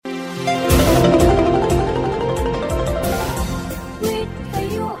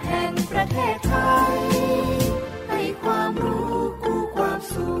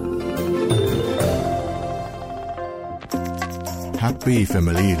Happy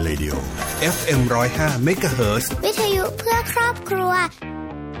Family Radio FM 105 MHz วิทยุเพื่อครอบครัว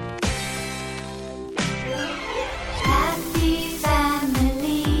Happy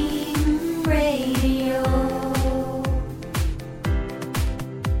Family Radio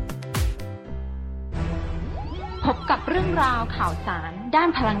พบกับเรื่องราวข่าวสารด้าน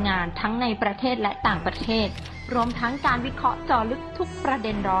พลังงานทั้งในประเทศและต่างประเทศรวมทั้งการวิเคราะห์เจาะลึกทุกประเ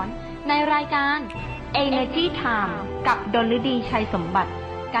ด็นร้อนในรายการ Energy Time กับดลฤดีชัยสมบัติ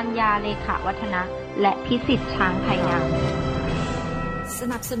กัญญาเลขาวัฒนะและพิสิทธิ์ช้างไพงามส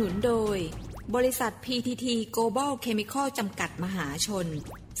นับสนุนโดยบริษัท PTT Global Chemical จำกัดมหาชน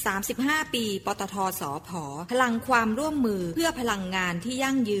35 ปีปตท.สผ.พลังความร่วมมือเพื่อพลังงานที่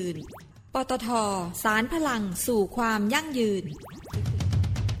ยั่งยืนปตท.สานพลังสู่ความยั่งยืน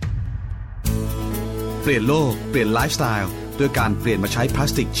เปลี่ยนโลกเปลี่ยนไลฟ์สไตล์ด้วยการเปลี่ยนมาใช้พลา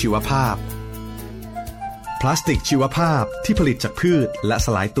สติกชีวภาพพลาสติกชีวภาพที่ผลิตจากพืชและส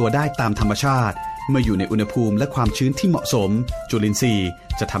ลายตัวได้ตามธรรมชาติเมื่ออยู่ในอุณหภูมิและความชื้นที่เหมาะสมจุลินทรีย์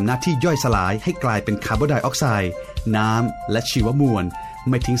จะทำหน้าที่ย่อยสลายให้กลายเป็นคาร์บอนไดออกไซด์น้ำและชีวมวล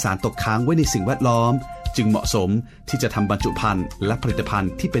ไม่ทิ้งสารตกค้างไว้ในสิ่งแวดล้อมจึงเหมาะสมที่จะทำบรรจุภัณฑ์และผลิตภัณ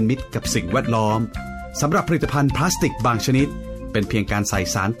ฑ์ที่เป็นมิตรกับสิ่งแวดล้อมสำหรับผลิตภัณฑ์พลาสติกบางชนิดเป็นเพียงการใส่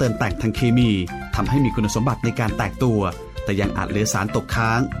สารเติมแต่งทางเคมีทำให้มีคุณสมบัติในการแตกตัวแต่ยังอาจเหลือสารตกค้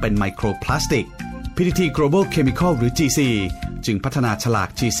างเป็นไมโครพลาสติก PTT Global Chemical หรือ GC จึงพัฒนาฉลาก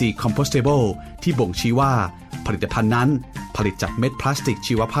GC Compostable ที่บ่งชี้ว่าผลิตภัณฑ์นั้นผลิตจากเม็ดพลาสติก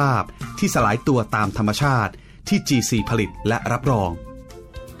ชีวภาพที่สลายตัวตามธรรมชาติที่ GC ผลิตและรับรอง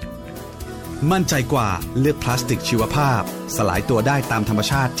มั่นใจกว่าเลือกพลาสติกชีวภาพสลายตัวได้ตามธรรม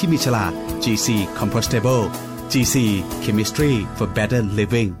ชาติที่มีฉลาก GC Compostable GC Chemistry for Better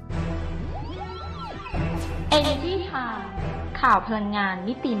Living Energy Time ข่าวพลังงาน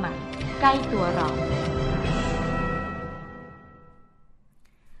มิติใหม่ใกล้ตัวเรา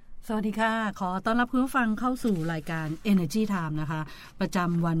สวัสดีค่ะขอต้อนรับคุณผู้ฟังเข้าสู่รายการ Energy Time นะคะประจ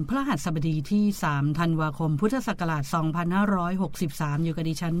ำวันพฤหัสบดีที่3ธันวาคมพุทธศักราช2563อยู่กับ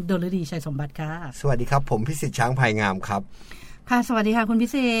ดิฉันดลฤดีชัยสมบัติค่ะสวัสดีครับผมพิสิทธิ์ช้างไพงามครับค่ะสวัสดีค่ะคุณพิ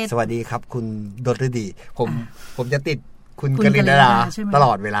เศษสวัสดีครับคุณดลฤดีผมจะติดคุณกลินดาตล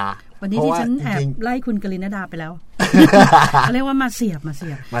อดเวลาวันนี้ที่ฉันแอบไล่คุณกลินดาไปแล้วเรียกว่ามาเสียบ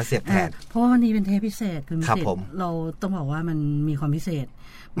แทนเพราะวันนี้เป็นเทปพิเศษคุณพิเศษเราต้องบอกว่ามันมีความพิเศษ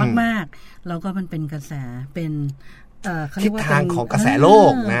มากๆแล้วก็มันเป็นกระแสเป็นทิศทางของกระแสโล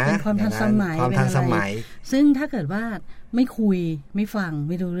กนะเป็นความทันสมัยซึ่งถ้าเกิดว่าไม่คุยไม่ฟัง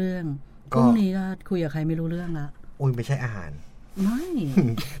ไม่รู้เรื่องพรุ่งนี้ก็คุยกับใครไม่รู้เรื่องละโอ้ยไม่ใช่อาหารไม่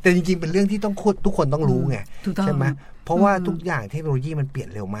แต่จริงๆเป็นเรื่องที่ต้องทุกคนต้องรู้ไงใช่ไหมเพราะว่าทุกอย่างเทคโนโลยีมันเปลี่ยน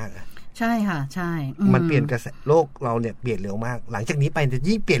เร็วมากใช่ค่ะใช่มันเปลี่ยนกระแสโลกเราเนี่ยเปลี่ยนเร็วมากหลังจากนี้ไปจะ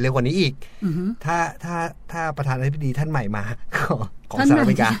ยิ่งเปลี่ยนเร็วกว่านี้อีกถ้าประธานาธิบดีท่านใหม่มาของสหรัฐอเ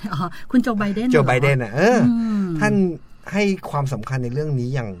มริกาคุณโจไบเดนน่ะท่านให้ความสำคัญในเรื่องนี้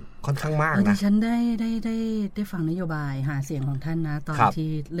อย่างค่อนข้างมากนะดิฉันได้ฟังนโยบายหาเสียงของท่านนะตอนที่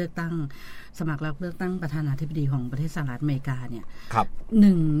เลือกตั้งสมัครรับเลือกตั้งประธานาธิบดีของประเทศสหรัฐอเมริกาเนี่ยห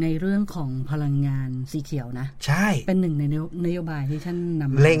นึ่งในเรื่องของพลังงานสีเขียวนะใช่เป็นหนึ่งในนโยบายที่ท่านน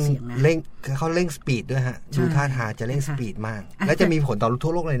ำมาเสียงนะเขาเร่งสปีดด้วยฮะดูท่าทางจะเร่งสปีดมากแล้วจะมีผลต่อทั่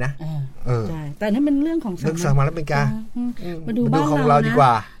วโลกเลยนะใช่แต่นั่นเป็นเรื่องของสหรัฐอเมริกามาดูบ้านเราดีกว่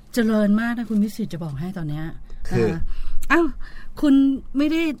าเจริญมากนะคุณวิสิทธิ์จะบอกให้ตอนนี้คืออ้าวคุณไม่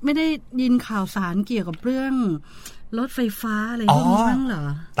ได้ยินข่าวสารเกี่ยวกับเรื่องรถไฟฟ้าอะไรพวกนี้บ้างเหรอ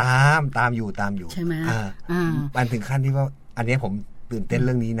ตามอยู่ใช่ไหมมันถึงขั้นที่ว่าอันนี้ผมตื่นเต้นเ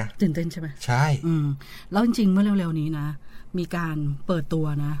รื่องนี้นะตื่นเต้นใช่ไหมใช่แล้วจริงๆเมื่อเร็วๆนี้นะมีการเปิดตัว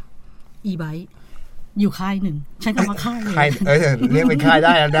นะ e-bike อยู่ค่ายหนึ่งใช้คำว่าค่ายเลยเรียกเป็นค่ายไ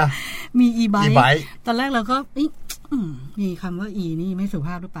ด้แล้วนะมี e-bike ตอนแรกเราก็มีคำว่า e นี่ไม่สุภ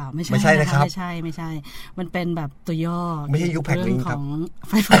าพหรือเปล่าไม่ใช่นะครับไม่ใช่มันเป็นแบบตัวย่อไม่ใช่ยุคแพ็คลิงครับ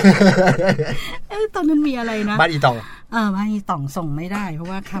ไฟฟ้าตอนนั้นมีอะไรนะบ้านอีตองบ้านอีตองส่งไม่ได้เพราะ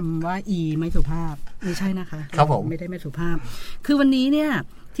ว่าคำว่า e ไม่สุภาพไม่ใช่นะคะครับผมไม่ได้ไม่สุภาพคือวันนี้เนี่ย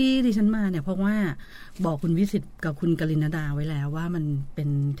ที่ดิฉันมาเนี่ยเพราะว่าบอกคุณวิสิทธิ์กับคุณกลินดาไว้แล้วว่ามันเป็น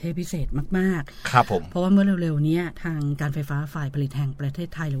เทปพิเศษมากๆครับผมเพราะว่าเมื่อเร็วๆนี้ทางการไฟฟ้าฝ่ายผลิตแห่งประเทศ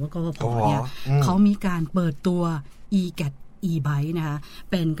ไทยหรือว่ากฟผเนี่ยเขามีการเปิดตัว e-gat e-bike นะคะ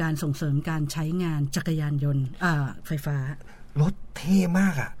เป็นการส่งเสริมการใช้งานจักรยานยนต์ไฟฟ้ารถเท่มา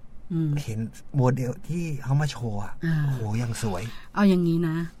กเห็นโมเดลที่เขามาโชว์โอ้โหยังสวยเอาอย่างนี้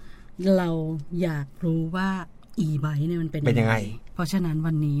นะเราอยากรู้ว่า e-bike เนี่ยมันเป็นยังไงเพราะฉะนั้น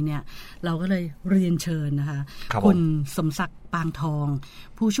วันนี้เนี่ยเราก็เลยเรียนเชิญนะคะคุณสมศักดิ์ปางทอง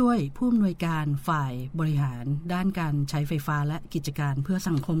ผู้ช่วยผู้อำนวยการฝ่ายบริหารด้านการใช้ไฟฟ้าและกิจการเพื่อ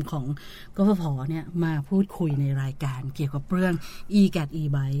สังคมของกฟผ.เนี่ยมาพูดคุยในรายการเกี่ยวกับเรื่อง e-gat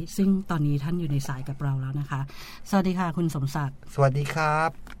e-bike ซึ่งตอนนี้ท่านอยู่ในสายกับเราแล้วนะคะสวัสดีค่ะคุณสมศักดิ์สวัสดีครับ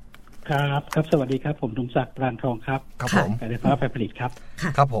ครับสวัสดีครับผมสมศักดิ์ปางทองครับครับผมการไฟฟ้าฝ่ายผลิตครับ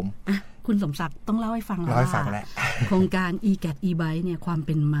ครับผมคุณสมศักดิ์ต้องเล่าให้ฟังแล้วว่าโครงการ e-gat e-bike เนี่ยความเ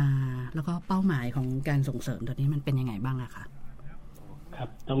ป็นมาแล้วก็เป้าหมายของการส่งเสริมตัวนี้มันเป็นยังไงบ้างอะคะครับ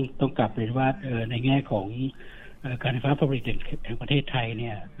ต้องกลับเรียนว่าในแง่ของการไฟฟ้าฝ่ายผลิตแห่งประเทศไทยเ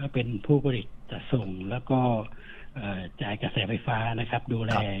นี่ยก็เป็นผู้ผลิตจัดส่งแล้วก็จ่ายกระแสไฟฟ้านะครับดูแ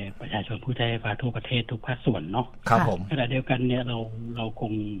ลประชาชนผู้ใช้ไฟฟ้าทั่วประเทศทุกภาคส่วนเนาะครับผมขณะเดียวกันเนี่ยเร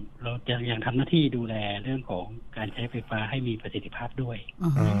าจะยังทำหน้าที่ดูแลเรื่องของการใช้ไฟฟ้าให้มีประสิทธิภาพด้วย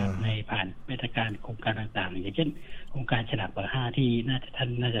นะครับในผ่านมาตรการโครงการต่างๆอย่างเช่นโครงการฉลากเบอร์ 5ที่ท่าน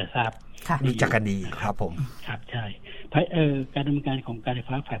น่าจะทราบรู้จักกันดีครับผมครับใช่การดำเนินการของการไฟ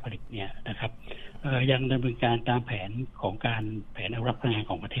ฟ้าฝ่ายผลิตเนี่ยนะครับยังดำเนินการตามแผนของแผนอนุรักษ์พลังงาน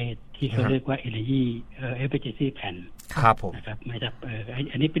ของประเทศที่เขาเรียกว่า Energy Efficiency Plan ครับผมนะครับไม่ใช่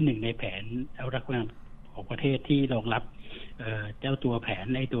อันนี้เป็นหนึ่งในแผนอนุรักษ์พลังงานของประเทศที่รองรับเจ้าตัวแผน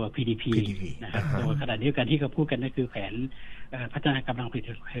ในตัว PDP นะครับตัวขณะเดียวกันที่เขาพูดกันนั่นคือแผนพัฒนากำลังผลิต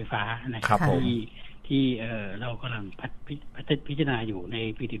ไฟฟ้านะครับที่เรากำลังพิจารณาอยู่ใน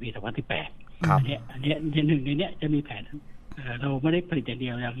PDP 2018อันนี้หนึ่งในนี้จะมีแผนเราไม่ได้ผลิตอย่างเดี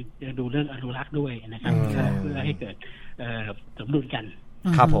ยวยังดูเรื่องอนุรักษ์ด้วยนะครับเพื่อให้เกิดสมดุลกัน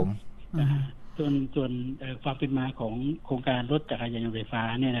ครับผมส่วนความเป็นมาของโครงการรถจักรยานยนต์ไฟฟ้า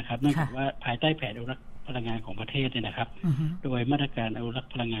เนี่ยนะครับเนื่องจากว่าภายใต้แผนอนุรักษ์พลังงานของประเทศเนี่ยนะครับโดยมาตรการอนุรัก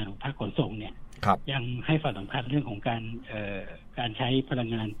ษ์พลังงานของภาคขนส่งเนี่ยยังให้ความสำคัญเรื่องของการใช้พลัง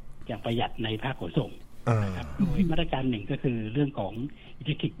งานอย่างประหยัดในภาคขนส่งนะครับโดยมาตรการหนึ่งก็คือเรื่องของ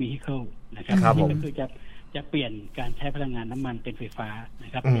electric vehicle นะครับนี่ก็คือจะเปลี่ยนการใช้พลังงานน้ำมันเป็นไฟฟ้าน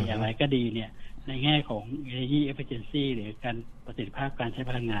ะครับอย่างไรก็ดีเนี่ยในแง่ของ energy efficiency หรือการประสิทธิภาพการใช้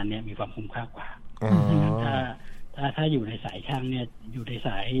พลังงานเนี่ยมีความคุ้มค่ากว่านะครับถ้าอยู่ในสายช่างเนี่ยอยู่ในส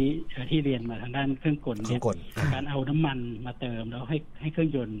ายที่เรียนมาทางด้านเครื่องกลเนี่ยการเอาน้ำมันมาเติมแล้วให้เครื่อ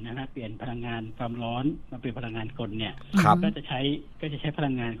งยนต์นะเปลี่ยนพลังงานความร้อนมาเป็นพลังงานกลเนี่ยก็จะใช้พลั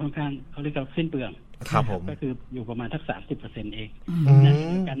งงานค่อนข้างเขาเรียกว่าสิ้นเปลืองก็คืออยู่ประมาณสัก 30% เองนะ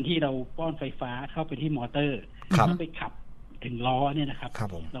การที่เราป้อนไฟฟ้าเข้าไปที่มอเตอร์แล้วไปขับถึงล้อเนี่ยนะครับ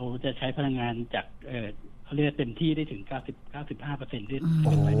เราจะใช้พลังงานจากเขาเรียกเต็มที่ได้ถึง 95% ที่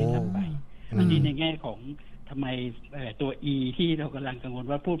ได้ทำไปอันนี้ในแง่ของทำไมตัว E ที่เรากำลังกังวล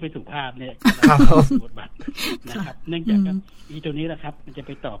ว่าพูดไม่สุภาพเนี่ยบทบาทนะครับเนื่องจากE ตัวนี้แหละครับมันจะไ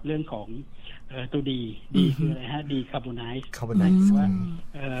ปตอบเรื่องของตัวดีคืออะไรฮะดีคาร์บอนไนซ์ว่า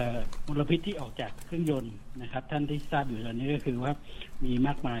มลพิษที่ออกจากเครื่องยนต์นะครับท่านที่ทราบอยู่ตอนนี้ก็คือว่ามีม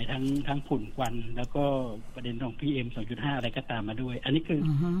ากมายทั้งฝุ่นควันแล้วก็ประเด็นของ PM 2.5 อะไรก็ตามมาด้วยอันนี้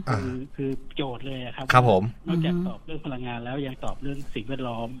คือโจทย์เลยครับครับผมนอกจากตอบเรื่องพลังงานแล้วยังตอบเรื่องสิ่งแวด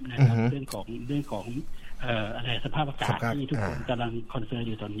ล้อมนะครับเรื่องของอะไรสภาพอากาศที่ทุกคนกำลังคอนเซิร์น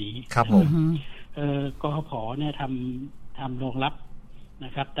อยู่ตอนนี้ครับผมกฟผ.เนี่ยทำรองรับน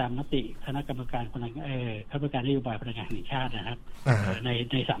ะครับตามมติคณะกรรมการคณะกรรมการนโยบายพลังงานแห่งชาตินะครับใ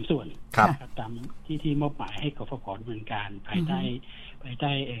น3 ส่วนตามที่มอบหมายให้กฟผ.ดำเนินการภายใต้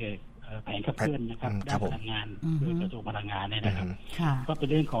แผนขับเคลื่อนนะครับด้านพลังงานโดยกระทรวงพลังงานเนี่ยนะครับก็เป็น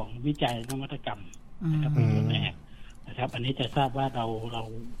เรื่องของวิจัยนวัตกรรมนะครับเป็นส่วนแรกนะครับอันนี้จะทราบว่าเรา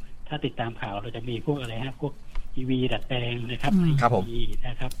ถ้าติดตามข่าวเราจะมีพวกอะไรฮะพวก EV ดัดแปลงนะครับนะค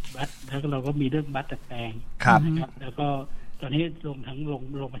รับบัสแล้วเราก็มีเรื่องบัสดัดแปลงนะครับแล้วก็ตอนนี้ลง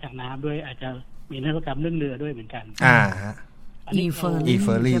มาทางน้ำด้วยอาจจะมีนวัตกรรมเรื่องเรือด้วยเหมือนกันe-ferry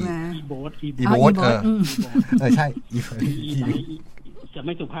ใช่ไหม e-boat ใช่ e-ferry จะไ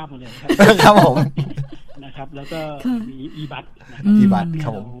ม่สุภาพหมดเลยครับผมนะครับแล้วก็มี e-bus ค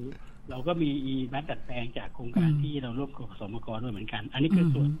รับผมเราก็มี e-bus ดัดแปลงจากโครงการที่เราร่วมกับสมก.ด้วยเหมือนกันอันนี้คือ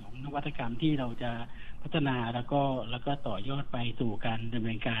ส่วนของนวัตกรรมที่เราจะพัฒนาแล้วก็ต่อยอดไปสู่การดำเ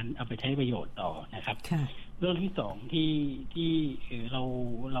นินการเอาไปใช้ประโยชน์ต่อนะครับเรื่องที่2ที่เ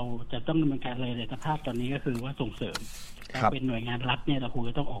ราจะต้องดำเนินการเลยในสภาพตอนนี้ก็คือว่าส่งเสริมเป็นหน่วยงานรัฐเนี่ยเราควร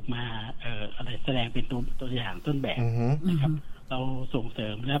จะต้องออกมาอะไรแสดงเป็นตัวอย่างต้นแบบนะครับเราส่งเสริ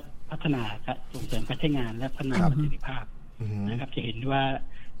มและพัฒนาส่งเสริมการใช้งานและพัฒนาประสิทธิภาพนะครับจะเห็นว่า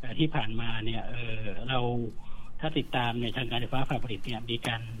ที่ผ่านมาเนี่ยเราถ้าติดตามในทางการไฟฟ้าฝ่ายผลิตเนี่ยมีก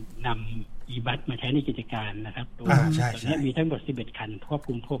ารนำ e-bus มาใช้ในกิจการนะครับตอนนี้มีทั้งหมด11 คันครอบค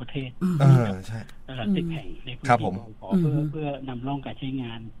ลุมทั่วประเทศ10 แห่งในพื้นที่เพื่อนำร่องการใช้ง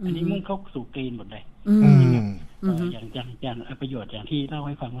านอันนี้มุ่งเข้าสู่กรีนหมดเลย อย่างประโยชน์อย่างที่เล่าใ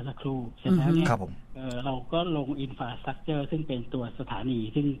ห้ฟังเมื่อสักครู่เสร็จแล้วเนี่ยเราก็ลงอินฟราสตรัคเจอร์ซึ่งเป็นตัวสถานี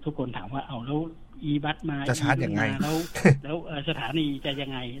ซึ่งทุกคนถามว่าเอาแล้วอีบัสมาจะชาร์จยังไงแล้วสถานีจะยั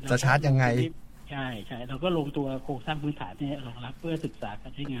งไงจะชาร์จยังไงใช่เราก็ลงตัวโครงสร้างพื้นฐานเนี่ยรองรับเพื่อศึกษากา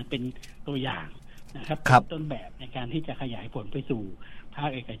รใช้งานเป็นตัวอย่างนะครับต้นแบบในการที่จะขยายผลไปสู่ภาค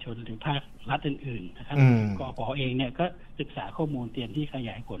เอกชนหรือภาครัฐอื่นๆนะครับกป.เองเนี่ยก็ศึกษาข้อมูลเตรียมที่ขย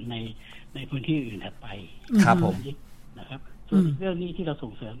ายผลในพื้นที่อื่นถัดไปครับผมนะครับส่วนเรื่องนี้ที่เรา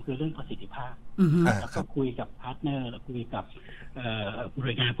ส่งเสริมคือเรื่องประสิทธิภาพแล้วก็คุยกับพาร์ทเนอร์คุยกับหน่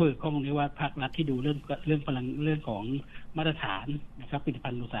วยงานผู้เกี่ยวข้องนี้ว่าภาครัฐที่ดูเรื่องพลังเรื่องของมาตรฐานนะครับผลิตภั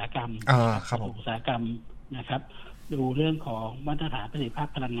ณฑ์อุตสาหกรรมอุตสาหกรรมนะครับดูเรื่องของมาตรฐานประสิทธิภาพ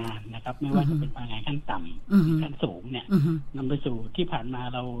พลังงานนะครับไม่ว่าจะเป็นพลังงานขั้นต่ำขั้นสูงเนี่ยนำไปสู่ที่ผ่านมา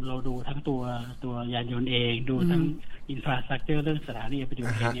เราดูทั้งตัวยานยนต์เองดูทั้งอินฟราสตรัคเจอร์เรื่องสถานีประจุ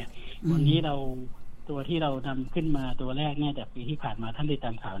ไฟเนี่ยวันนี้เราตัวที่เรานำขึ้นมาตัวแรกเนี่ยแต่ปีที่ผ่านมาท่านได้ต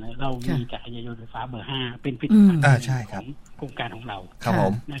ามข่าวนะเรามีจักรยานยนต์ไฟฟ้าเบอร์ 5เป็นผลิตภัณฑ์ของโครงการของเรา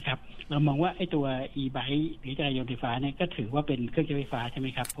นะครับเรามองว่าไอ้ตัว e-bike หรือจักรยานไฟฟ้าเนี่ยก็ถือว่าเป็นเครื่องใช้ไฟฟ้าใช่ไหม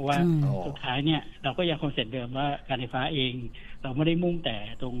ครับเพราะว่าสุดท้ายเนี่ยเราก็ยังคอนเซ็ปต์เดิมว่าการไฟฟ้าเองเราไม่ได้มุ่งแต่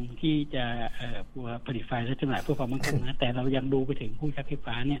ตรงที่จะผลิตไฟและจำหน่ายเพื่อความมั่นคงนะแต่เรายังดูไปถึงผู้ใช้ไฟ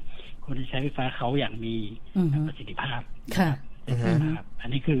ฟ้าเนี่ยคนที่ใช้ไฟฟ้าเขาอย่างมีประสิทธิภาพอัน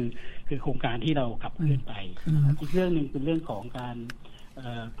นี้คือโครงการที่เราขับเคลื่อนไปอีกเรื่องนึงเป็นเรื่องของการ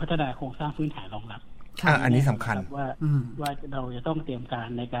พัฒนาโครงสร้างพื้นฐานรองรับอันนี้สำคัญว่าเราจะต้องเตรียมการ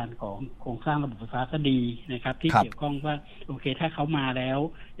ในการของโครงสร้างระบบไฟฟ้าก็ดีนะครับที่เกี่ยวข้องว่าโอเคถ้าเขามาแล้ว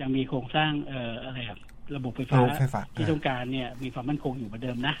ยังมีโครงสร้างอะไรระบบไฟฟ้าที่ต้องการเนี่ยมีความมั่นคงอยู่เหมือนเ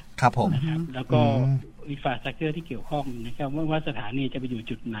ดิมนะครับผมนะครับแล้วก็อินฟราสตรัคเจอร์ที่เกี่ยวข้องนะครับว่าสถานีจะไปอยู่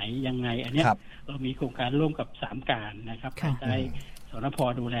จุดไหนยังไงอันนี้เรามีโครงการร่วมกับ3การนะครับภายใต้สนพ.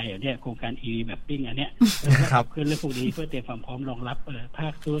ดูแลอยู่เนี่ยโครงการ EV Mapping อันเนี้ยครับคือเรื่องพวกนี้เพื่อเตรียมความพร้อมรองรับภา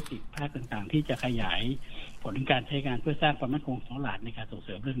คธุรกิจภาคต่างๆที่จะขยายผลการใช้งานเพื่อสร้างความมั่นคงของตลาดในการส่งเส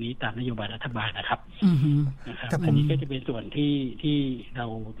ริมเรื่องนี้ตามนโยบายรัฐบาลนะครับนะครับอันนี้ก็จะเป็นส่วนที่เร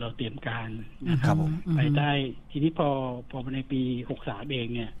าเตรียมการนะครับภายใต้ทีนี้พอในปี63เอง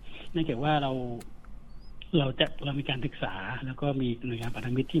เนี่ยเนื่องจากว่าเรามีการศึกษาแล้วก็มีหน่วยงานพันธ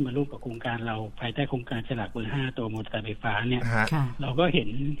มิตรที่มาร่วมกับโครงการเราภายใต้โครงการฉลากเบอร์ 5ตัวมอเตอร์ไซค์ไฟฟ้าเนี่ยเราก็เ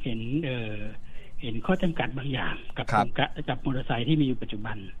ห็นข้อจำกัดบางอย่างกับมอเตอร์ไซค์ที่มีอยู่ปัจจุ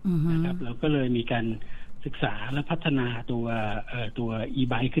บันนะครับเราก็เลยมีการศึกษาและพัฒนาตัว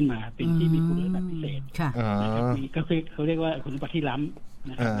e-bike ขึ้นมาเป็นที่มีคุณสมบัติพิเศษนะครับก็คือเขาเรียกว่าคุณสมบัติที่ล้ำ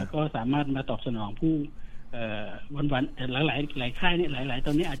นะครับแล้วก็สามารถมาตอบสนองผู้วันๆแต่หลายค่ายเนี่ยหลายต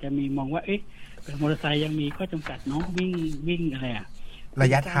อนนี้อาจจะมีมองว่าเอ๊ะมอเตอร์ไซค์ยังมีข้อจำกัดเนาะวิ่งอะไรระ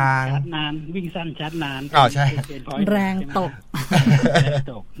ยะทางชาร์จนานวิ่งสั้นชาร์จนานใช่แรงต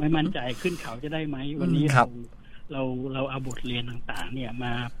กไม่มั่นใจขึ้นเขาจะได้ไหมวันนี้เราเอาบทเรียนต่างๆเนี่ยม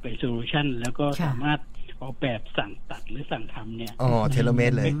าเป็นโซลูชันแล้วก็สามารถออกแบบสั่งตัดหรือสั่งทำเนี่ยเทเลเม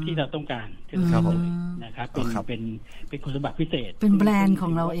ตรเลยที่เราต้องการนะครับเป็นคุณสมบัติพิเศษเป็นแบรนด์ขอ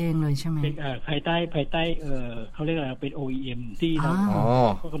งเราเองเลยใช่ไหมเป็นภายใต้เขาเรียกอะไรเป็น OEM ที่เรา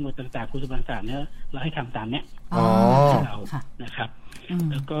ก็กำหนดต่างๆคุณสมบัติต่างๆเนี่ยเราให้ทำตามเนี้ยเรานะครับ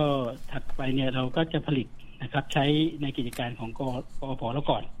แล้วก็ถัดไปเนี่ยเราก็จะผลิตนะครับใช้ในกิจการของกอพแล้ว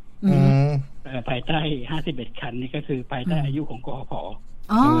ก่อนภายใต้51คันนี่ก็คือภายใต้อายุของกอพ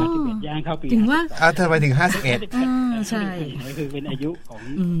51ย่างเข้าปีถึงว่าเธอไปถึง51ใช่คือเป็นอายุของ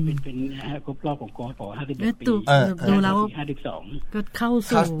เป็นครบรอบของกอพ51ปีดูแล้ว52ก็เข้า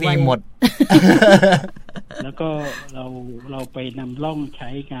สู่วัยหมดแล้วก็เราไปนำล่องใช้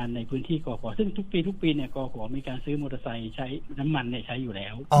งานในพื้นที่กอพซึ่งทุกปีเนี่ยกอพมีการซื้อมอเตอร์ไซค์ใช้น้ำมันเนี่ยใช้อยู่แล้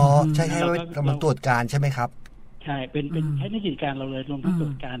วใช่กำลังตรวจการใช่ไหมครับใช่เป็นใช้ในกิจการเราเลยรวมทั้งตร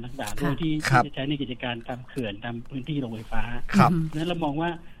วจการต่างๆด้วยที่จะใช้ในกิจการตามเขื่อนตามพื้นที่โรงไฟฟ้านั้นเรามองว่า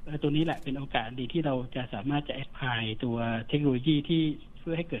ตัวนี้แหละเป็นโอกาสดีที่เราจะสามารถจะแอพพลายตัวเทคโนโลยีที่เ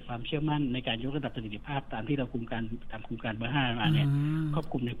พื่อให้เกิดความเชื่อมั่นในการยกระดับประสิทธิภาพตามที่เราโครงการเบอร์ 5มาเนี่ยครอบ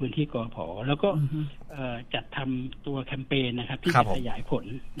คลุมในพื้นที่กพ.แล้วก็จัดทำตัวแคมเปญนะครับที่จะขยายผล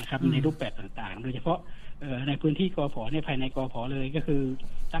นะครับในรูปแบบต่างๆโดยเฉพาะในพื้นที่กพ.ในภายในกพ.เลยก็คือ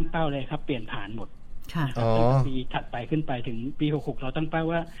ตั้งเป้าเลยครับเปลี่ยนผ่านหมดปีถัดไปขึ้นไปถึงปี66เราตั้งเป้า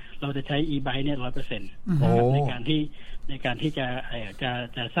ว่าเราจะใช้ e-bike เนี่ย 100% นะครับในการที่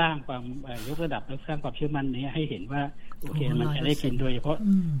จะสร้างความยกระดับและสร้างความเชื่อมั่นนี้ให้เห็นว่า โอเคมันจะได้กินโดยเฉพาะ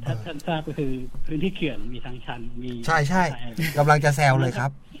ถ้าท่านทราบก็คือพื้นที่เขื่อนมีทางชันมีใช่กำลังจะแซวเลยครั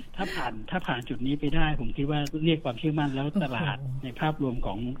บถ้าผ่านจุดนี้ไปได้ผมคิดว่าเรียกความเชื่อมั่นแล้วตลาดในภาพรวมข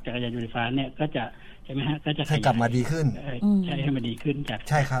องจักรยานยนต์ไฟฟ้าเนี่ยก็จะใช่ไหมฮะก็จะให้กลับมาดีขึ้นใช่ให้มันดีขึ้นจาก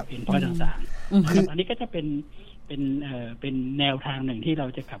ใช่ครับเป็นข้อต่างๆคืออันนี้ก็จะเป็นแนวทางหนึ่งที่เรา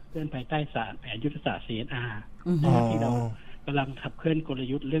จะขับเคลื่อนภายใต้แผนยุทธศาสตร์ CSR ที่เรากำลังขับเคลื่อนกล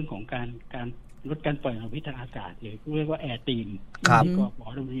ยุทธ์เรื่องของการลดการปล่อยมลพิษทางอากาศหรือเรียกว่าแอร์ตีมที่กป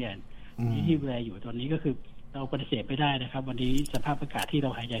โรงเรียนที่ดูแลอยู่ตอนนี้ก็คือเราปฏิเสธไม่ได้นะครับวันนี้สภาพอากาศที่เรา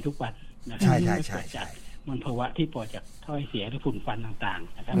หายใจทุกวันนะครับจากมลภาวะที่ปล่อยจากถ้อยเสียหรือฝุ่นควันต่าง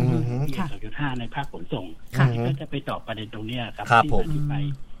ๆนะครับPM2.5 ในภาคขนส่งก็จะไปตอบประเด็นตรงนี้ครับที่ไป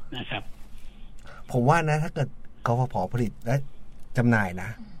นะครับผมว่านะถ้าเกิดกฟผ.ผลิตและจำหน่ายนะ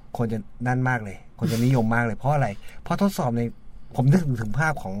คนจะนั่นมากเลยคนจะนิยมมากเลยเพราะอะไรเพราะทดสอบในผมนึกถึงภา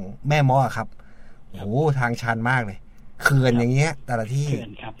พของแม่ม้อครับโหทางชันมากเลยเขื่อนอย่างเงี้ยแต่ละที่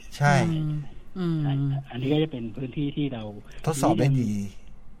ใช่อันนี้ก็จะเป็นพื้นที่ที่เราทดสอบได้ดี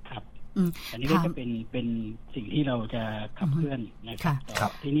ครับอันนี้ก็จะเป็นสิ่งที่เราจะขับเคลื่อนนะครั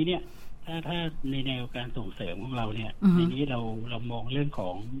บทีนี้เนี่ยถ้าในแนวการส่งเสริมของเราเนี่ยทีนี้เรามองเรื่องขอ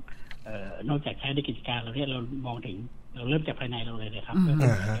งนอกจากใช้ในกิจการเราเนี่ยเรามองถึงเราเริ่มจากภายในเราเลยนะครับก็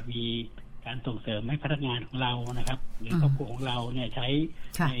จะมีการส่งเสริมให้พนักงานของเรานะครับหรือครอบครัวของเราเนี่ยใช้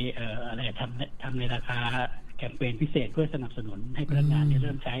ในอะไรทำในราคาแคมเปญพิเศษเพื่อสนับสนุนให้พนักงานเนี่ยเ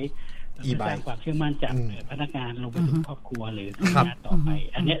ริ่มใช้สร้างความเชื่อมั่นจากพนักงานลงไปถึงครอบครัวหรือพนักงานต่อไป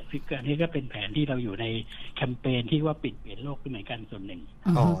อันนี้ก็เป็นแผนที่เราอยู่ในแคมเปญที่ว่าปิดเปลี่ยนโลกด้วยเหมือนกันส่วนหนึ่ง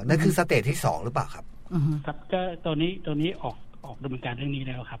นั่นคือสเตจที่2หรือเปล่าครับครับก็ตอนนี้ออกดำเนินการเรื่องนี้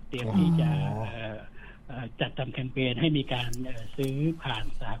แล้วครับเตรียมที่จะจัดทำแคมเปญให้มีการซื้อผ่าน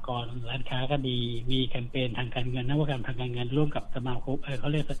สหกรณ์ร้านค้าก็ดีมีแคมเปญทางการเงินนวัตกรรมทางการเงินร่วมกับสมาคมเขา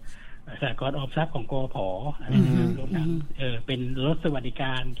เรียกสหกรณ์ออมทรัพย์ของกผ.อะไรนะครับรวมทั้งเป็นรถสวัสดิก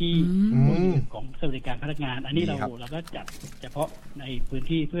ารที่ของสวัสดิการพนักงานอันนี้เราก็จัดเฉพาะในพื้น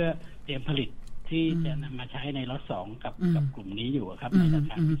ที่เพื่อเตรียมผลิตที่จะนำมาใช้ในล็อต2กับกลุ่มนี้อยู่ครับในรา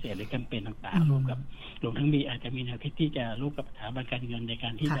คาพิเศษหรือแคมเปญต่างๆรวมทั้งอาจจะมีแนวคิดที่จะร่วมกับสถาบันการเงินในกา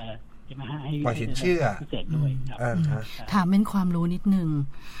รที่จะมาให้ปล่อยสินเชื่อพิเศษด้วยครับถามเป็นความรู้นิดนึง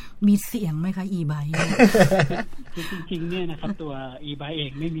มีเสียงไหมคะ e-bike จริงๆเนี่ยนะครับตัว e-bike เอ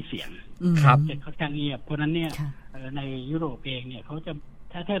งไม่มีเสียงครับจะค่อนข้างเงียบเพราะนั้นเนี่ยในยุโรปเองเนี่ยเขาจะ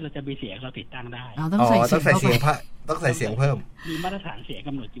ถ้าเราจะมีเสียงเราติดตั้งได้ต้องใส่เสียงเพิ่มมีมาตรฐานเสียงก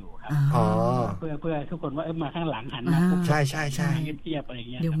ำหนดอยู่ครับเพื่อทุกคนว่ามาข้างหลังหันมาใช่เทียบอะไรอย่าง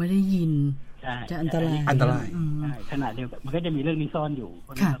เงี้ยเดี๋ยวไม่ได้ยินจะอันตรายขนาดเดียวกันมันก็จะมีเรื่องนี้ซ่อนอยู่เพร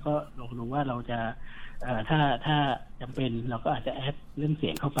าะนั้นเราก็ลองดูว่าเราจะถ้าจำเป็นเราก็อาจจะแอดเรื่องเสี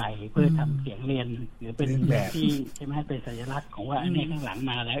ยงเข้าไปเพื่อทำเสียงเรียนหรือเป็นแบบที่ใช่ไหมเป็นสัญลักษณ์ของว่าอันนี้ข้างหลัง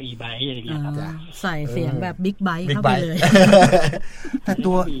มาแล้ว e-bike อะไรเงี้ยครับใส่เสียงแบบบิ๊กไบค์เข้าไปเลยแต่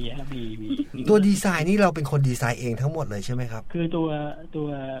ตัวดีไซน์นี่เราเป็นคนดีไซน์เองทั้งหมดเลยใช่ไหมครับคือตัว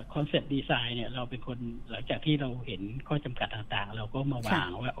คอนเซ็ปต์ดีไซน์เนี่ยเราเป็นคนหลังจากที่เราเห็นข้อจำกัดต่างๆเราก็มาวาง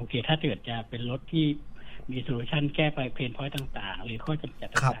ว่าโอเคถ้าเกิดจะเป็นรถที่มีโซลูชันแก้ไปเพนพอยต์ต่างๆหรือข้อจำกัด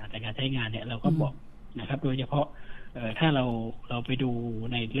ต่างๆในการใช้งานเนี่ยเราก็บอกนะครับโดยเฉพาะถ้าเราไปดู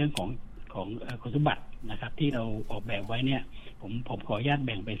ในเรื่องของคุณสมบัตินะครับที่เราออกแบบไว้เนี่ยผมขออนุญาตแ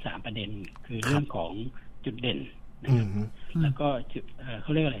บ่งเป็น3ประเด็นคือเรื่องของจุดเด่นนะครับแล้วก็จุดเข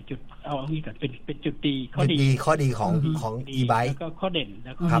าเรียกอะไรจุดเอางี้ก่อนเป็นจุดดีข้อดีของ e-bike แล้วก็ข้อเด่นแ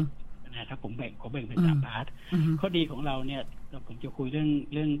ล้วก็นะครับผมแบ่งเป็น3พาร์ทข้อดีของเราเนี่ยผมจะคุยเ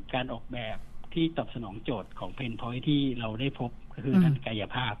รื่องการออกแบบที่ตอบสนองโจทย์ของเพนพอยท์ที่เราได้พบก็คือด้านกาย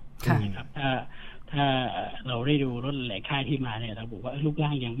ภาพนะครับถ้าเราได้ดูรถหลายค่ายที่มาเนี่ยเราบอกว่ารูปร่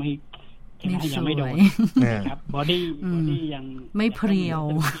างยังไม่โดนนะครับบอดี้ยังไม่เพรียว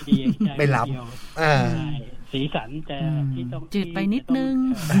ไม่รับสีสันแต่ที่ต้องจืดไปนิดนึง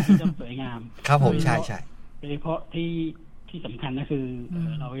ที่ต้องสวยงามครับผมใช่โดยเฉพาะที่สำคัญก็คือ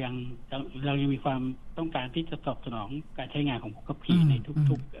เรายังมีความต้องการที่จะตอบสนองการใช้งานของผู้ขับขี่ใน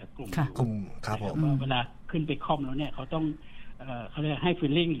ทุกๆกลุ่มครับผมเวลาขึ้นไปคล่อมแล้วเนี่ยเขาต้องเขาเรียกให้ฟี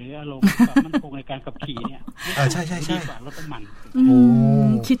ลลิ่งหรืออารมณ์ความมั่นคงในการขับขี่เนี่ยใช่ดีกว่ารถน้ำมัน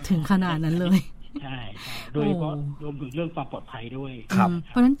คิดถึงขนาดนั้นเลยใช่โดยเฉพาะรวมถึงเรื่องความปลอดภัยด้วย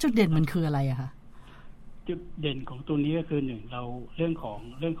เพราะฉะนั้นจุดเด่นมันคืออะไรอะคะจุดเด่นของตัวนี้ก็คือ1เราเรื่องข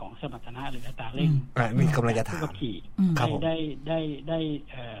องสมรรถนะหรืออัตราเร่งมีกำลังจะถามขับขี่ได้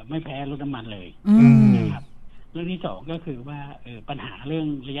ไม่แพ้รถน้ำมันเลยนะครับเรื่องที่2ก็คือว่าปัญหาเรื่อง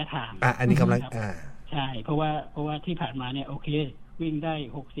ระยะทางอันนี้กำลังใช่เพราะว่าที่ผ่านมาเนี่ยโอเควิ่งได้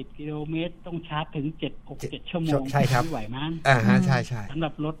60กิโลเมตรต้องชาร์จถึง7 ชั่วโมงไม่ไหวมั้งใช่สำหรั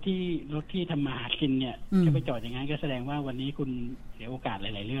บรถที่ทำมาหากินเนี่ยจะไปจอดอย่างนั้นก็แสดงว่าวันนี้คุณเสียโอกาสห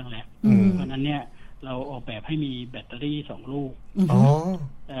ลายๆเรื่องแล้วเพราะนั้นเนี่ย เราออกแบบให้มีแบตเตอรี่2 ลูก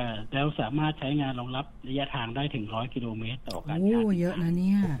แล้วสามารถใช้งานรองรับระยะทางได้ถึง100 กิโลเมตรต่อการชาร์จเยอะนะเ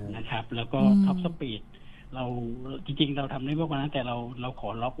นี่ยนะครับแล้วก็ท็อปสปีดเราจริงๆเราทำได้มากกว่านั้นแต่เราขอ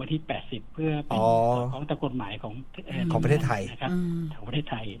ล็อกไว้ที่80เพื่อเป็นของตามกฎหมายของประเทศไทยนะครับของประเทศ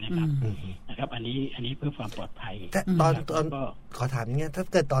ไทยนะครับอันนี้เพื่อความปลอดภัยแต่ตอนขอถามอย่างเงี้ยถ้า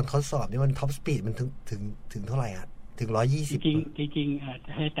เกิดตอนทดสอบนี่มันท็อปสปีดมันถึงเท่าไหร่อ่ะถึง120จริง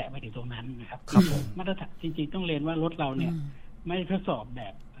ให้แตะไปถึงตรงนั้นนะครับมาตรฐานจริงๆต้องเรียนว่ารถเราเนี่ยไม่ทดสอบแบ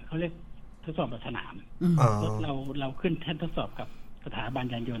บเขาเรียกทดสอบแบบสนามรถเราขึ้นแท่นทดสอบกับสถาบัน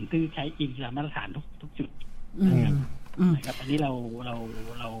ยานยนต์ซึ่งใช้อิงตามมาตรฐานทุกจุดนะครับอันนี้เร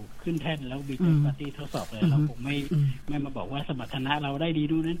าขึ้นแท่นแล้วมีเจ้าหน้าที่ทดสอบเลยเราคงไม่มาบอกว่าสมรรถนะเราได้ดี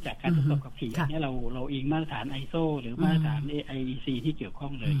ดูนั้นจากการทดสอบขับขี่อันนี้เราอิงมาตรฐาน ISO หรือมาตรฐาน IEC ที่เกี่ยวข้อ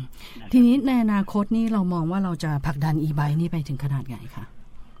งเลยทีนี้ในอนาคตนี่เรามองว่าเราจะผลักดัน e-bike นี่ไปถึงขนาดไหนคะ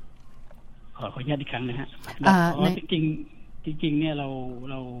ขออนุญาตอีกครั้งนะฮะจริงเนี่ยเ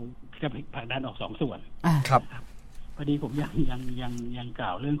ราจะผลักดันออก2 ส่วนครับพอดีผมยังกล่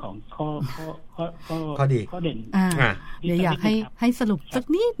าวเรื่องของข้อเด่นเดี๋ยวอยากให้สรุปสัก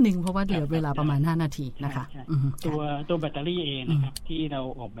นิดนึงเพราะว่าเหลือเวลาประมาณ5 นาทีนะคะตัวแบตเตอรี่เองนะครับที่เรา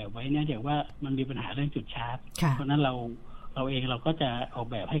ออกแบบไว้เนี่ยเดี๋ยวว่ามันมีปัญหาเรื่องจุดชาร์จเพราะนั้นเราเองเราก็จะออก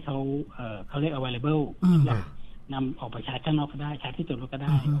แบบให้เขาเรียก available นำออกไปชาร์จข้างนอกก็ได้ชาร์จที่ตัวรถก็ไ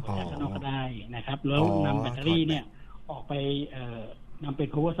ด้ออกไปชาร์จข้างนอกก็ได้นะครับแล้วนำแบตเตอรี่เนี่ยออกไปนำเป็น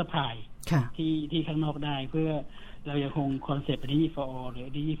power supply ที่ข้างนอกได้เพื่อเรายังคงคอนเซ็ปต์ Energy for All หรือ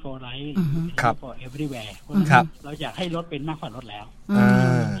Energy for Life for Everywhere เราอยากให้รถเป็นมากกว่ารถแล้ว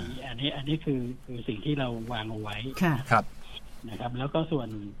อันนี้คือสิ่งที่เราวางเอาไว้นะครับแล้วก็ส่วน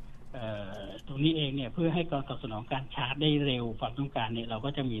ตรงนี้เองเนี่ยเพื่อให้การตอบสนองการชาร์จได้เร็วความต้องการเนี่ยเราก็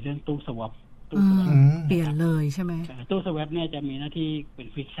จะมีเรื่องตู้สวอปเปลี่ยนเลยใช่ไหมตู้สวอปเนี่ยจะมีหน้าที่เป็น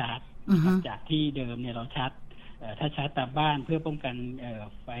ฟิกชาร์จจากที่เดิมเนี่ยเราชาร์จถ้าชาร์จตามบ้านเพื่อป้องกัน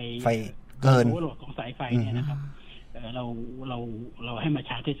ไฟเกินโหลดของสายไฟเนี่ยนะครับเราให้มา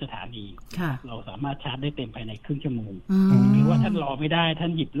ชาร์จที่สถานีเราสามารถชาร์จได้เต็มภายในครึ่งชั่วโมงหรือว่าท่านรอไม่ได้ท่า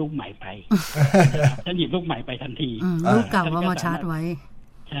นหยิบลูกใหม่ไปท่านหยิบลูกใหม่ไปทันทีลูกเก่าก็มาชาร์จไว้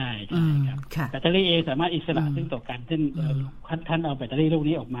ใช่ครับแบตเตอรี่เองสามารถอิสระซึ่งต่อกันเช่นท่านเอาแบตเตอรี่ลูก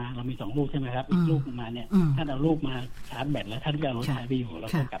นี้ออกมาเรามี2 ลูกใช่ไหมครับอีกลูกมาเนี่ยท่านเอาลูกมาชาร์จแบตแล้วท่านก็เอารถใช้ไปอยู่เรา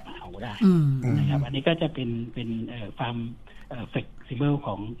ก็กลับมาเอาได้นะครับอันนี้ก็จะเป็นความflexible ข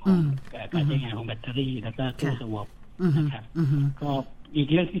องการใช้งานของแบตเตอรี่แล้วก็ตู้สวอปนะครับก็อีก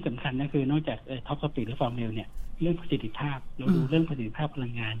เรื่องที่สำคัญก็คือนอกจากท็อปสปีดหรือความเร็วเนี่ยเรื่องประสิทธิภาพเราดูเรื่องประสิทธิภาพพลั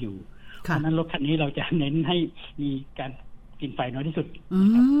งงานอยู่เพราะนั้นรถคันนี้เราจะเน้นให้มีการกินไฟน้อยที่สุด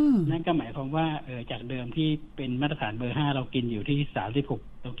นั่นก็หมายความว่าจากเดิมที่เป็นมาตรฐานเบอร์ 5เรากินอยู่ที่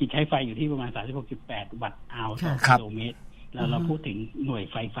36เรากินใช้ไฟอยู่ที่ประมาณ 36.8 วัตต์อาวต่อกิโลเมตรแล้วเราพูดถึงหน่วย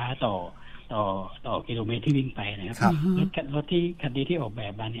ไฟฟ้าต่อกิโลเมตรที่วิ่งไปนะครับรถที่คันนี้ที่ออกแบ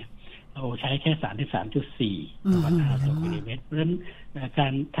บมาเนี่ยเราใช้แค่ 33.4 วัตต์ต่อกิโลเมตรเพราะฉะนั้นกา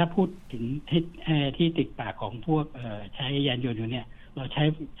รถ้าพูดถึงที่ติดปากของพวกใช้ยานยนต์อยู่เนี่ยเรา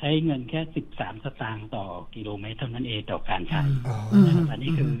ใช้เงินแค่13 สตางค์ต่อกิโลเมตรเท่านั้นเองต่อการใช้อัน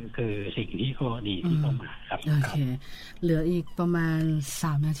นี้คือสิ่งที่ข้อดีที่เข้ามาครับโอเคเหลืออีกประมาณ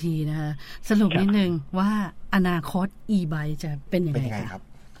3 นาทีนะคะสรุปนิดนึงว่าอนาคต e-bike จะเป็นยังไงครับ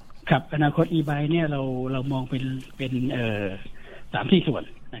ครับอนาคต e-bike เนี่ยเรามองเป็น3 ส่วน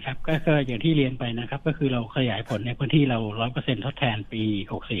นะครับก็อย่างที่เรียนไปนะครับก็คือเราขยายผลในพื้นที่เรา 100% ทดแทนปี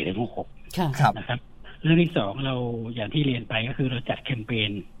 64 ถึง 66นะครับเรื่องที่2เราอย่างที่เรียนไปก็คือเราจัดแคมเป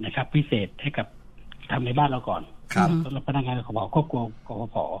ญนะครับพิเศษให้กับทำในบ้านเราก่อนสำหรับพนักงานของครอบครัวก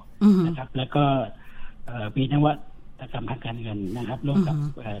ฟผ.นะครับแล้วก็มีนวัตกรรมทางการเงินนะครับร่วมกับ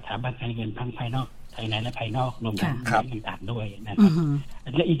สถาบันการเงินทั้งภายนอกภายในและภายนอกรวมทั้งต่างๆด้วยนะครับ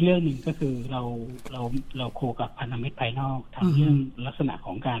และอีกเรื่องหนึ่งก็คือเราโคกับพันธมิตรภายนอกทำเรื่องลักษณะข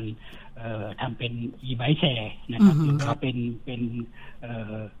องการทำเป็น e-bike share นะครับหรือว่าเป็น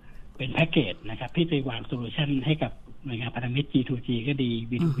แพ็กเกจนะครับที่ไปวางโซลูชันให้กับหน่วยงานพันธมิตร G2G ก็ดี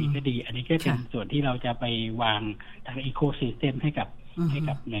B2B ก็ดีอันนี้ก็เป็นส่วนที่เราจะไปวางทางอีโคซิสเต็มให้กับ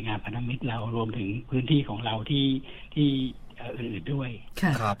หน่วยงานพันธมิตรเรารวมถึงพื้นที่ของเราที่อื่นๆด้วยค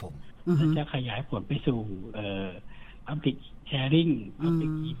รับผมจะขยายผลไปสู่public sharing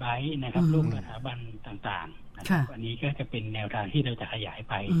public e-bike นะครับร่วมกับสถาบันต่างๆนะครับอันนี้ก็จะเป็นแนวทางที่เราจะขยาย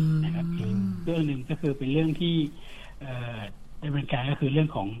ไปนะครับเรื่องนึงก็คือเป็นเรื่องที่ดำเนินการก็คือเรื่อง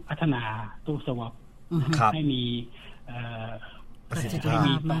ของพัฒนาตู้สวอปให้มีประสิทธิภา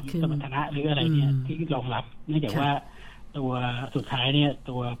พมากขึ้นสมรรถนะหรืออะไรเนี่ยที่รองรับเนื่องจากว่าตัวสุดท้ายเนี่ย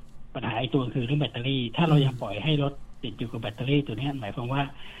ตัวปัญหาอีกตัวคือเรื่องแบตเตอรี่ถ้าเรายังปล่อยให้รถ ติดอยู่กับแบตเตอรี่ตัวนี้หมายความว่า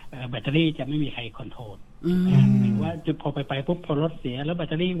แบตเตอรี่จะไม่มีใครคอนโทรลหรือว่าจุดพอไปปุ๊บพอรถเสียแล้วแบต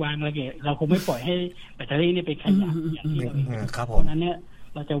เตอรี่วางระเกะเราคงไม่ปล่อยให้แบตเตอรี่นี่เป็นขยะอย่างที่เราเห็นเพราะนั้นเนี่ย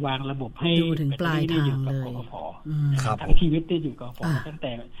เราจะวางระบบให้แบตเตอรี่นี่อยู่กับกฟผ.ทั้งชีวิตที่อยู่กับกฟผ.ตั้งแ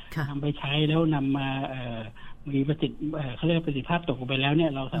ต่นำไปใช้แล้วนำมามีเขาเรียกประสิทธิภาพตกลงไปแล้วเนี่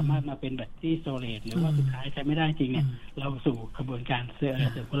ยเราสามารถมาเป็นแบตเตอรี่สโตเรจหรือว่าสุดท้ายใช้ไม่ได้จริงเนี่ยเราสู่กระบวนการ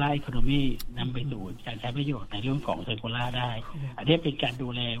circular economy นำไปสู่การใช้ประโยชน์ในเรื่องของ circular ได้อันนี้เป็นการดู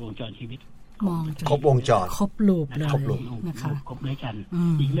แลวงจรชีวิตครบวงจรครบลูปเลยนะคะครบด้วยกัน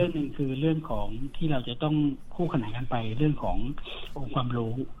อีกเรื่องนึงคือเรื่องของที่เราจะต้องคู่ขนานกันไปเรื่องขององค์ความ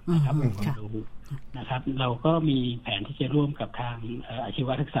รู้นะครับองค์ความรู้นะครับเราก็มีแผนที่จะร่วมกับทางอาชีว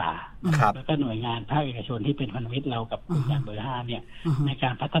ศึกษาแล้วก็หน่วยงานภาคเอกชนที่เป็นพันธมิตรเรากับองค์การเบอร์5เนี่ยในกา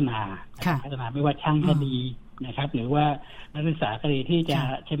รพัฒนาไม่ว่าช่างก็ดีนะครับหรือว่านักศึกษาก็ดีที่จะ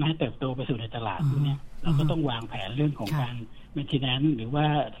ใช่ไหมให้เติบโตไปสู่ในตลาดเนี่ยเราก็ต้องวางแผนเรื่องของการmaintenance หรือว่า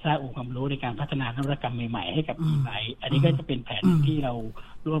สร้างองค์ความรู้ในการพัฒนานวัตกรรมใหม่ๆให้กับ e-bike อันนี้ก็จะเป็นแผนที่เรา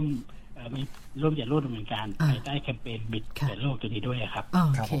ร่วมจะร่วมดำเนินการภายใต้แคมเปญบิดเปลี่ยนโลกตัวนี้ด้วยครับโ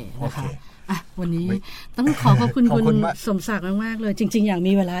อเคนะคะวันนี้ต้องขอบคุณคุณสมศักดิ์มากๆเลยจริงๆอย่าง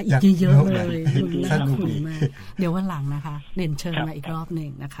มีเวลาอีกเยอะๆเลยน่าขอบคุณมากเดี๋ยววันหลังนะคะเรียนเชิญมาอีกรอบหนึ่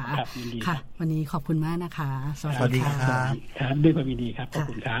งนะคะค่ะวันนี้ขอบคุณมากนะคะสวัสดีครับด้วยความยินดีครับขอบ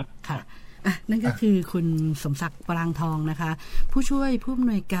คุณครับค่ะนั่นก็คือคุณสมศักดิ์ปรางทองนะคะผู้ช่วยผู้อ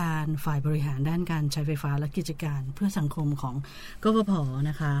ำนวยการฝ่ายบริหารด้านการใช้ไฟฟ้าและกิจการเพื่อสังคมของกฟผ.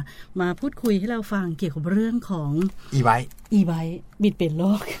นะคะมาพูดคุยให้เราฟังเกี่ยวกับเรื่องของ e-bike บิดเปลี่ยนโล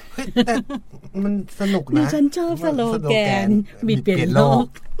กมันสนุกนะฉันชอบสโลแกนบิดเปลี่ยนโลก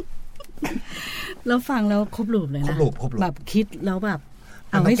เราฟังแล้วครบรูปเลยนะแบบคิดแล้วแบบ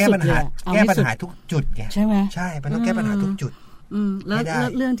เอาให้สุดเลยแก้ปัญหาทุกจุดไงใช่ไหมใช่มันต้องแก้ปัญหาทุกจุดแล้ว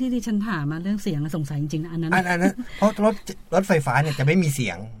เรื่องที่ดิฉันถามมาเรื่องเสียงสงสัยจริงๆอันนั้นเพราะรถไฟฟ้าเนี่ยจะไม่มีเสี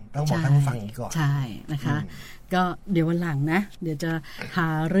ยงต้องบอกท่านผู้ฟังอย่างนี้ก่อนใช่นะคะก็เดี๋ยววันหลังนะเดี๋ยวจะหา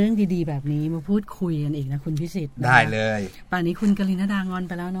เรื่องดีๆแบบนี้มาพูดคุยกันอีกนะคุณพิสิทธิ์ได้เลยป่านนี้คุณกลินดางอนไ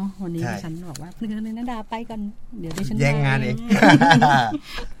ปแล้วเนาะวันนี้ฉันบอกว่าคุณกลินดาไปก่อนเดี๋ยวดิฉันแย่งงานเอง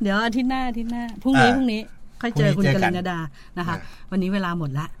เดี๋ยวอาทิตย์หน้าพรุ่งนี้ค่อยเจอคุณกลินดานะคะวันนี้เวลาหมด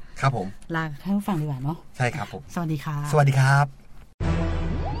ละครับผมลาท่านผู้ฟังดีกว่าเนาะใช่ครับผมสวัสดีค่ะสวัสดีครับ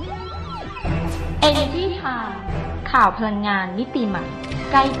Energy Time ข่าวพลังงานมิติใหม่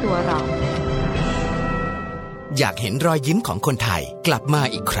ใกล้ตัวเราอยากเห็นรอยยิ้มของคนไทยกลับมา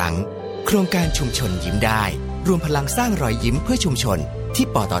อีกครั้งโครงการชุมชนยิ้มได้รวมพลังสร้างรอยยิ้มเพื่อชุมชนที่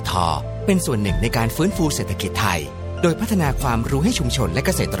ปตท.เป็นส่วนหนึ่งในการฟื้นฟูเศรษฐกิจไทยโดยพัฒนาความรู้ให้ชุมชนและเก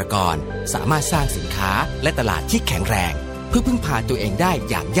ษตรกรสามารถสร้างสินค้าและตลาดที่แข็งแรงเพื่อพึ่งพาตัวเองได้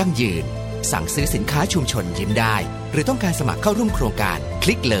อย่างยั่งยืนสั่งซื้อสินค้าชุมชนยิ้มได้หรือต้องการสมัครเข้าร่วมโครงการค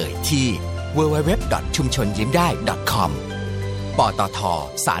ลิกเลยที่ www.chumchonyimdai.com ปตท.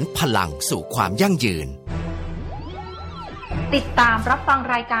สานพลังสู่ความยั่งยืนติดตามรับฟัง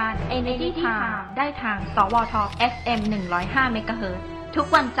รายการ Energy Time ได้ทางสวท FM 105 เมกะเฮิรตซ์ทุก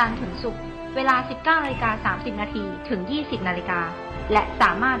วันจันทร์ถึงศุกร์เวลา 19:30 น.ถึง 20:00 น.และส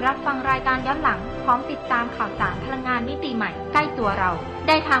ามารถรับฟังรายการย้อนหลังพร้อมติดตามข่าวสารพลังงานมิติใหม่ใกล้ตัวเราไ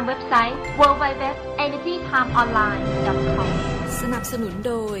ด้ทางเว็บไซต์ www.energytimeonline.com สนับสนุน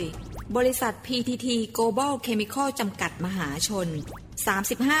โดยบริษัท PTT Global Chemical จำกัดมหาชน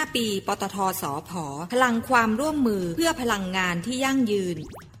35 ปีปตท.สผ.พลังความร่วมมือเพื่อพลังงานที่ยั่งยืน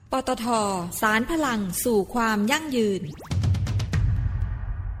ปตท.สานพลังสู่ความยั่งยืน